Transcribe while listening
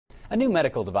A new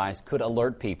medical device could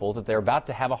alert people that they're about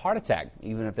to have a heart attack,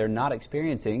 even if they're not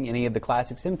experiencing any of the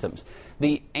classic symptoms.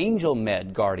 The Angel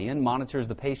Med Guardian monitors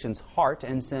the patient's heart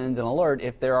and sends an alert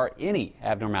if there are any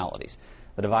abnormalities.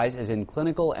 The device is in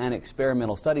clinical and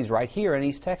experimental studies right here in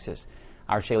East Texas.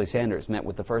 Our Shaylee Sanders met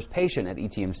with the first patient at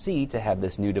ETMC to have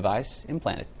this new device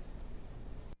implanted.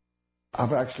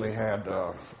 I've actually had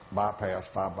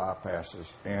five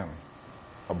bypasses, and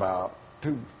about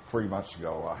 2-3 months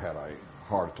ago I had a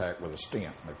heart attack with a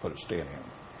stent. They put a stent in.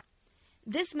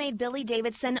 This made Billy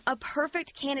Davidson a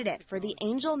perfect candidate for the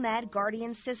Angel Med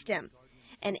Guardian system,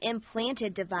 an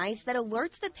implanted device that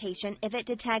alerts the patient if it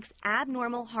detects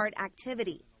abnormal heart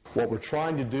activity. What we're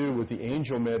trying to do with the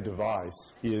Angel Med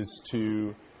device is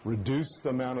to reduce the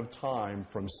amount of time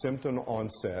from symptom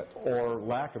onset or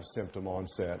lack of symptom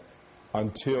onset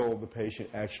until the patient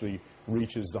actually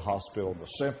reaches the hospital. The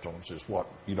symptoms is what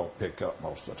you don't pick up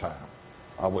most of the time.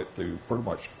 I went through pretty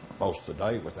much most of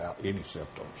the day without any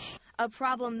symptoms. A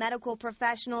problem medical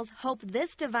professionals hope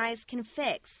this device can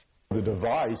fix. The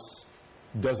device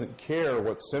doesn't care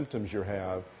what symptoms you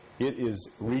have. It is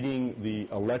reading the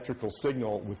electrical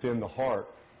signal within the heart,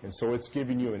 and so it's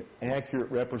giving you an accurate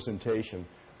representation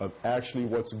of actually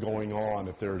what's going on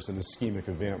if there's an ischemic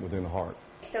event within the heart.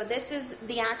 So this is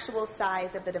the actual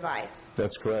size of the device?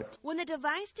 That's correct. When the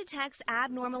device detects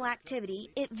abnormal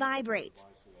activity, it vibrates.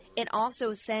 It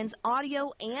also sends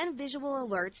audio and visual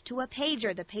alerts to a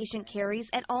pager the patient carries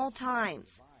at all times.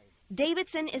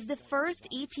 Davidson is the first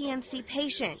ETMC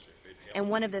patient and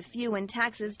one of the few in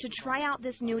Texas to try out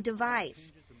this new device.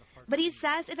 But he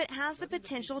says if it has the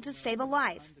potential to save a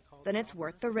life, then it's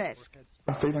worth the risk.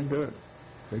 I'm feeling good.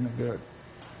 Feeling good.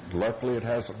 Luckily it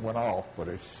hasn't went off, but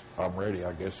I'm ready,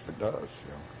 I guess, if it does.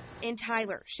 In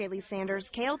Tyler, Shaylee Sanders,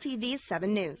 KLTV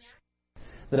 7 News.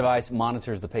 The device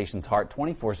monitors the patient's heart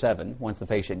 24/7. Once the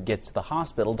patient gets to the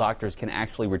hospital, doctors can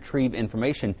actually retrieve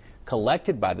information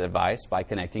collected by the device by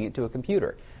connecting it to a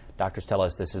computer. Doctors tell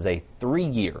us this is a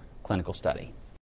 3-year clinical study.